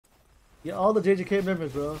Yeah, all the JJK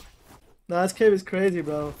members, bro. Nah, this cave is crazy,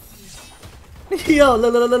 bro. Yo,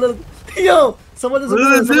 look. Yo, someone is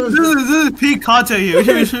this is peak content here.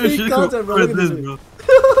 We should peak content, bro. Look at this, bro.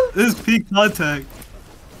 This is peak content.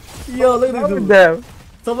 Yo, look at this dude.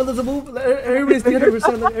 Someone doesn't move. Everybody's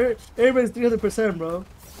 300%. Everybody's 300%, bro.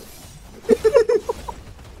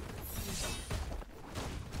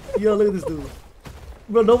 Yo, look at this dude.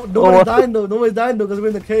 Bro, nobody's dying though. Nobody's dying though because we're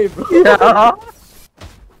in the cave, bro. Yeah.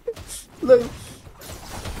 Look.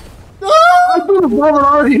 I threw the bomb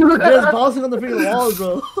already. Just bouncing on the freaking walls,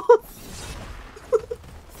 bro.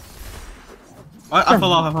 I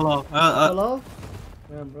fell off. Fell off?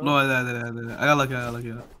 Yeah, bro. No, I got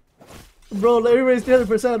lucky. Bro, everybody's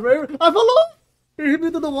 300%. I fell off. He hit me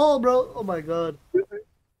through the wall, bro. Oh my god.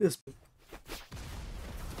 This.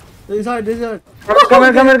 He's hard. Come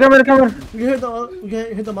here. We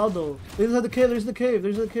can hit them out though. There's the cave. There's the cave.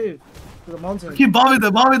 There's a mountain. Keep bombing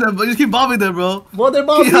them. Just keep bombing them, bro. Well, they're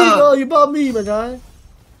bombing me, bro. You bombed me, my guy.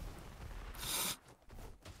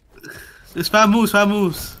 Just spam moves.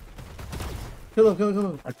 Kill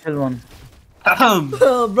him. I killed one.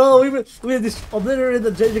 Bro, we just obliterated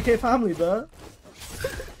the JJK family, bro.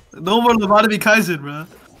 No more Lobotomy Kaizen, bro.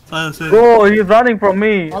 That's all I'm saying. Bro, he's running from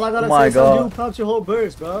me. All I gotta say is some dude pops your whole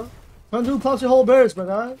burst, bro. Some dude pops your whole burst, my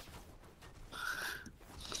guy.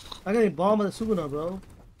 I got a bomb at the Suguna, bro.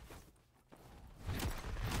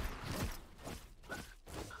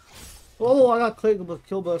 Oh, I got killed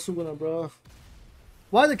by a Suguna, bro.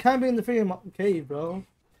 Why they can't be in the freaking cave, bro?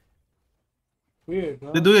 Weird,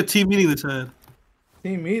 bro. They're doing a team meeting this time.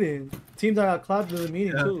 Team meeting? Teams that got clapped in the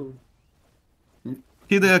meeting, too.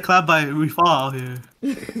 Here they got clapped by Refall out here.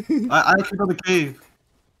 I keep on the cave.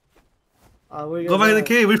 Go back in the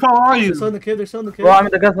cave. Refall, where are you? They're still in the cave. Bro, I'm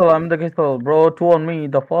in the castle. Bro, 2 on me.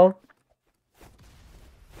 The fall.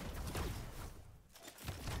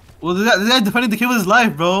 Well, they're defending the cave with his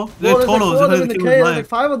life, bro. They're total defending the cave with his life. There's like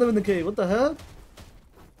 5 of them in the cave. What the hell?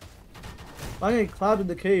 I'm getting clapped in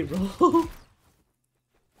the cave, bro.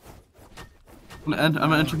 I'm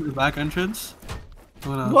gonna enter the back entrance.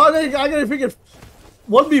 Bro, I gotta freaking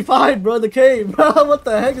 1v5, bro, in the cave, bro. What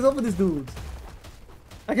the heck is up with these dudes?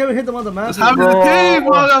 I can't even hit them on the map. What's happening in the cave,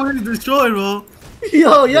 bro? I'm getting destroyed, bro.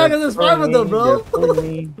 Yo, yeah, because there's 5 of them, bro.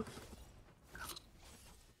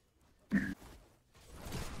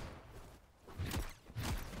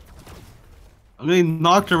 I'm getting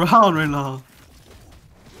knocked around right now.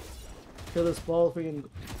 Kill this ball freaking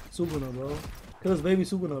Suguna, bro. Kill this baby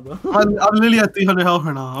Suguna, bro. I'm literally at 300 health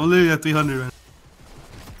right now. I'm literally at 300 right now.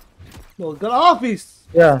 Yo, get off me!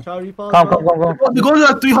 Yeah. Come. The goals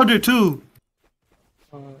are at 300 too.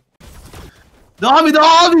 The army,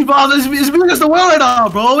 bro. It's me against the world right now,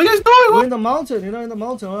 bro. What are you guys doing? We're in the mountain. You're not in the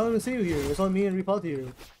mountain. I don't even see you here. It's only me and Repot here.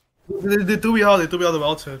 They threw me out. They threw me out the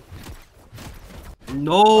mountain.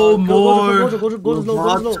 No more. Go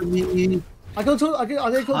slow. I killed Toto. Oh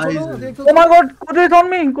my god, Kojo is on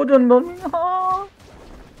me. Kojo is on me.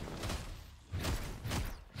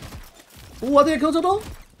 Oh, I think I killed Toto.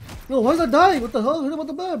 Yo, why is that dying? What the hell? Hit him on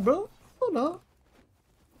the map, bro. Oh no.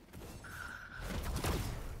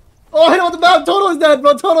 Oh, hit him on the map. Toto is dead,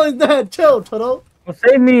 bro. Toto is dead. Chill, Toto.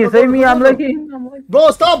 Save me. I'm lucky.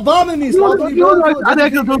 Bro, stop bombing me. Stop bombing me. I think I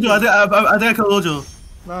killed Gojo. I think I killed Gojo.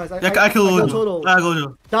 Nice. I killed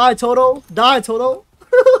Gojo. Die, Toto.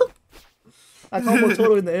 I combo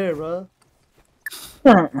Toto in the air, bro.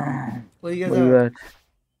 Where you guys at?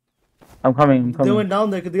 I'm coming. They went down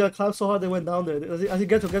there because they got clapped so hard they went down there. I see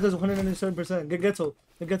Geto. Geto's 197%. Get Geto.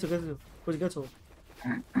 Where's Geto?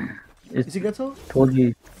 You see Geto?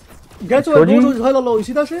 Toji. Geto and Gojo is hella low. You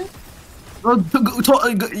see that shit?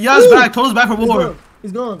 Ya's back. Toto's back for more.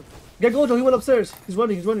 He's gone. Get Gojo. He went upstairs. He's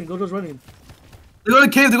running. Gojo's running. They're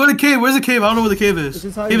going to cave. Where's the cave? I don't know where the cave is.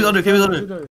 Cave is under.